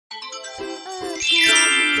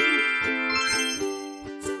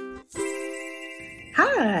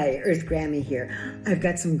Hi, Earth-Grammie here. I've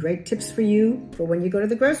got some great tips for you for when you go to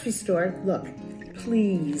the grocery store. Look,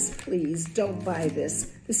 please, please don't buy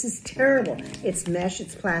this. This is terrible. It's mesh,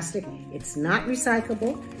 it's plastic, it's not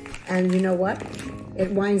recyclable, and you know what? It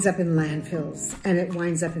winds up in landfills, and it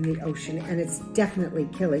winds up in the ocean, and it's definitely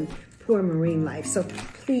killing poor marine life. So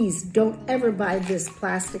please don't ever buy this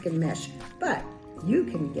plastic and mesh, but you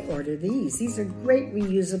can order these. These are great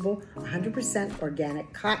reusable, 100%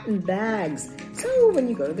 organic cotton bags. So when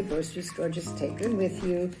you go to the grocery store, just take them with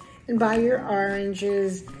you and buy your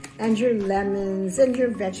oranges and your lemons and your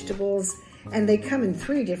vegetables. And they come in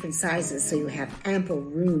 3 different sizes, so you have ample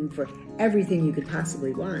room for everything you could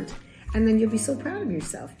possibly want. And then you'll be so proud of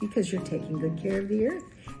yourself because you're taking good care of the earth.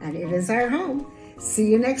 And it is our home.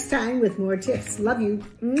 See you next time with more tips. Love you.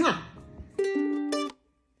 Mwah.